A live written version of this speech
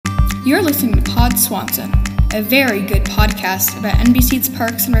You're listening to Pod Swanson, a very good podcast about NBC's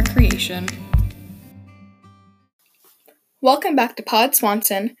parks and recreation. Welcome back to Pod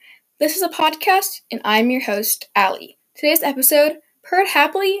Swanson. This is a podcast, and I'm your host, Allie. Today's episode, Perd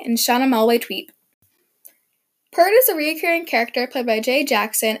Hapley and Shauna-Malwae Tweep. Perd is a recurring character played by Jay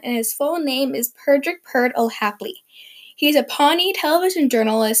Jackson, and his full name is Perdrick Perd Hapley. He's a Pawnee television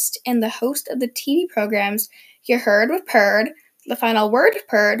journalist and the host of the TV programs You Heard with Perd, The Final Word with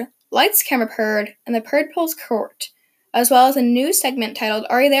Perd, Lights, Camera, Perd, and the Perd Pulls Court, as well as a news segment titled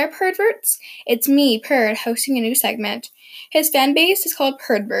Are You There, Perdverts? It's me, Perd, hosting a new segment. His fan base is called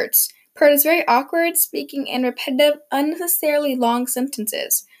Perdverts. Perd is very awkward, speaking in repetitive, unnecessarily long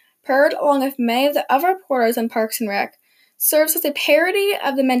sentences. Perd, along with many of the other reporters on Parks and Rec, serves as a parody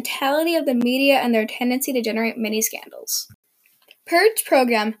of the mentality of the media and their tendency to generate mini-scandals. Perd's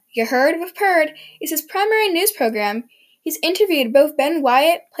program, You Heard with Perd, is his primary news program. He's interviewed both Ben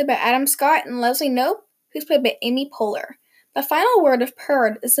Wyatt, played by Adam Scott, and Leslie Knope, who's played by Amy Poehler. The Final Word of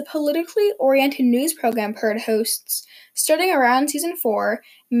Perd is the politically oriented news program Perd hosts, starting around season 4,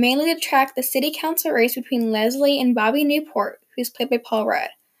 mainly to track the city council race between Leslie and Bobby Newport, who's played by Paul Rudd.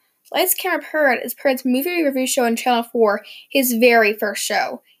 Lights, Camera, Perd is Perd's movie review show on Channel 4, his very first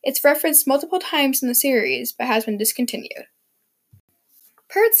show. It's referenced multiple times in the series, but has been discontinued.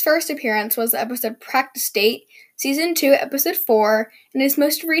 Perd's first appearance was the episode Practice Date, Season 2, Episode 4, and his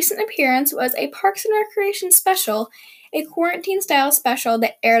most recent appearance was a Parks and Recreation special, a quarantine-style special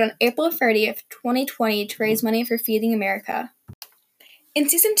that aired on April 30th, 2020 to raise money for Feeding America. In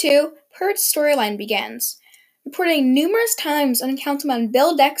Season 2, Perd's storyline begins, reporting numerous times on Councilman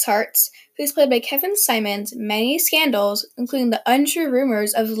Bill Dexhart's, who is played by Kevin Simons, many scandals, including the untrue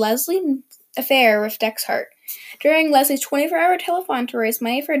rumors of Leslie's affair with Dexhart. During Leslie's 24-hour telethon to raise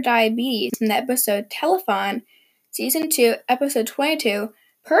money for diabetes in the episode Telethon, Season 2, Episode 22,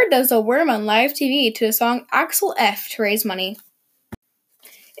 Perd does a worm on live TV to the song Axel F to raise money.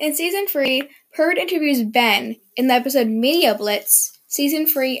 In Season 3, Perd interviews Ben in the episode Media Blitz, Season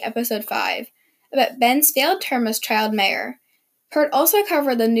 3, Episode 5, about Ben's failed term as child mayor. Perd also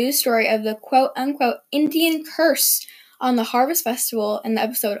covered the news story of the quote-unquote Indian curse on the Harvest Festival in the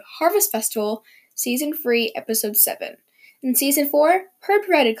episode Harvest Festival, Season 3, Episode 7. In Season 4, Perd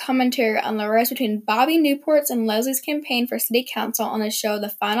provided commentary on the race between Bobby Newport's and Leslie's campaign for city council on the show The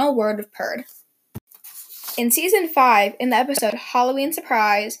Final Word of Perd. In Season 5, in the episode Halloween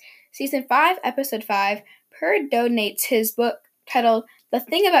Surprise, Season 5, Episode 5, Perd donates his book titled The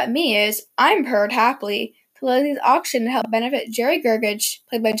Thing About Me Is, I'm Perd Hapley, to Leslie's auction to help benefit Jerry Gergich,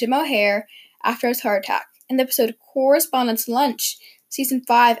 played by Jim O'Hare, after his heart attack. In the episode Correspondence Lunch, Season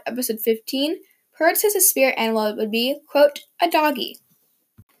 5, Episode 15, Perd says his spirit animal would be, quote, a doggy.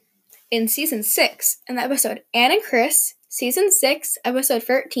 In Season 6, in the episode Anne and Chris, Season 6, Episode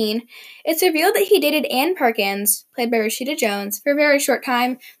 13, it's revealed that he dated Ann Perkins, played by Rashida Jones, for a very short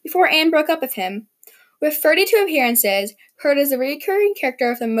time before Anne broke up with him. With 32 appearances, Perd is the recurring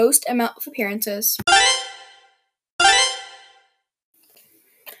character with the most amount of appearances.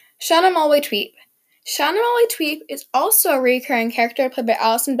 Shauna-Malwae Tweep. Shauna-Malwae Tweep is also a recurring character played by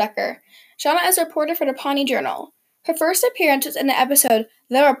Allison Becker. Shauna is a reporter for the Pawnee Journal. Her first appearance was in the episode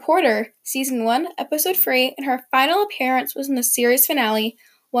The Reporter, Season 1, Episode 3, and her final appearance was in the series finale,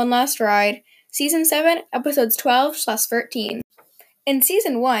 One Last Ride, Season 7, Episodes 12-13. In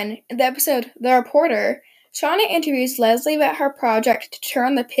Season 1, in the episode The Reporter, Shauna interviews Leslie about her project to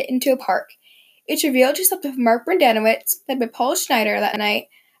turn the pit into a park. It's revealed she slept with Mark Brendanowitz, played by Paul Schneider, that night,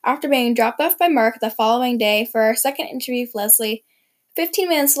 after being dropped off by Mark the following day for her second interview with Leslie, 15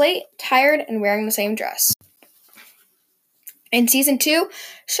 minutes late, tired, and wearing the same dress. In Season 2,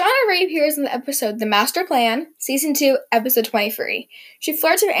 Shauna reappears in the episode The Master Plan, Season 2, Episode 23. She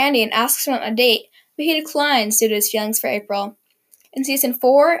flirts with Andy and asks him on a date, but he declines due to his feelings for April. In Season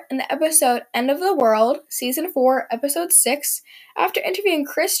 4, in the episode End of the World, Season 4, Episode 6, after interviewing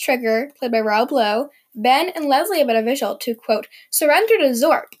Chris Trigger, played by Rob Lowe, Ben and Leslie about a visual to, quote, surrender to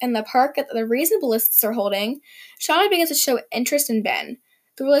Zork in the park that the Reasonableists are holding, Shauna begins to show interest in Ben.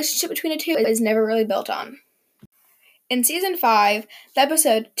 The relationship between the two is never really built on. In Season 5, the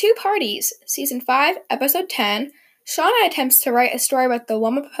episode Two Parties, Season 5, Episode 10, Shauna attempts to write a story about the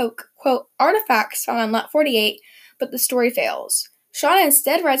Wamapoke, quote, artifacts found on Lot 48, but the story fails. Shauna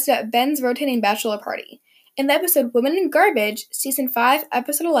instead writes about Ben's rotating bachelor party. In the episode Women in Garbage, Season 5,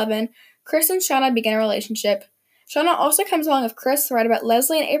 Episode 11, Chris and Shauna begin a relationship. Shauna also comes along with Chris to write about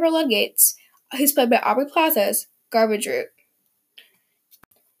Leslie and April Ludgate's, who's played by Aubrey Plaza's, garbage route.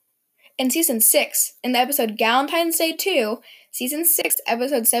 In Season 6, in the episode Galentine's Day 2, Season 6,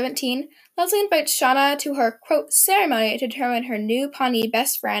 Episode 17, Leslie invites Shauna to her, quote, ceremony to determine her new Pawnee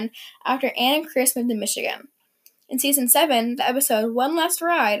best friend after Anne and Chris moved to Michigan. In Season 7, the episode One Last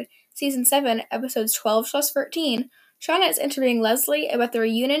Ride, Season 7, Episodes 12-13, Shauna is interviewing Leslie about the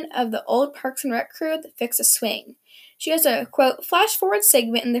reunion of the old Parks and Rec crew that fixed a swing. She has a, quote, flash-forward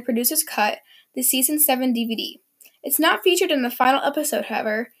segment in the producer's cut, the Season 7 DVD. It's not featured in the final episode,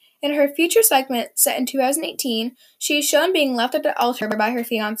 however. In her future segment, set in 2018, she is shown being left at the altar by her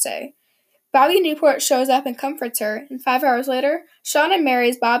fiancé. Bobby Newport shows up and comforts her, and 5 hours later, Shauna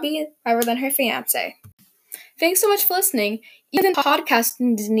marries Bobby rather than her fiancé. Thanks so much for listening. Even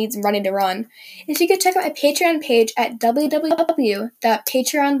podcasting needs running to run. If you could check out my Patreon page at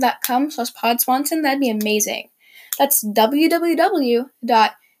www.patreon.com/podswanson, that'd be amazing. That's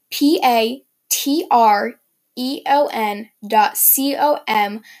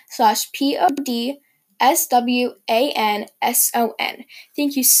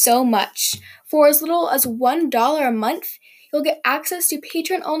Thank you so much. For as little as $1 a month, you'll get access to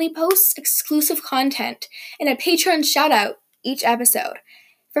Patreon-only posts, exclusive content, and a Patreon shout-out each episode.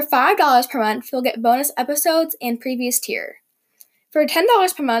 For $5 per month, you'll get bonus episodes and previous tier. For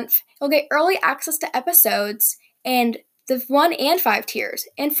 $10 per month, you'll get early access to episodes and the 1 and 5 tiers.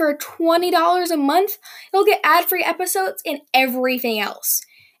 And for $20 a month, you'll get ad-free episodes and everything else.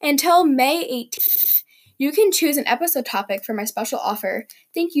 Until May 18th, you can choose an episode topic for my special offer.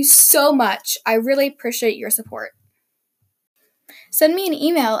 Thank you so much. I really appreciate your support. Send me an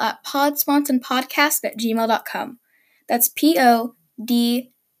email at podswansonpodcast@gmail.com. That's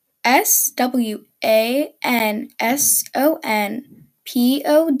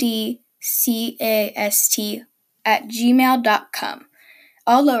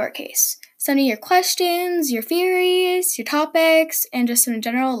All lowercase. Send me your questions, your theories, your topics, and just some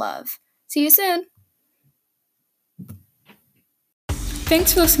general love. See you soon.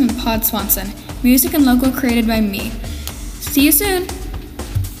 Thanks for listening to Pod Swanson. Music and logo created by me. See you soon!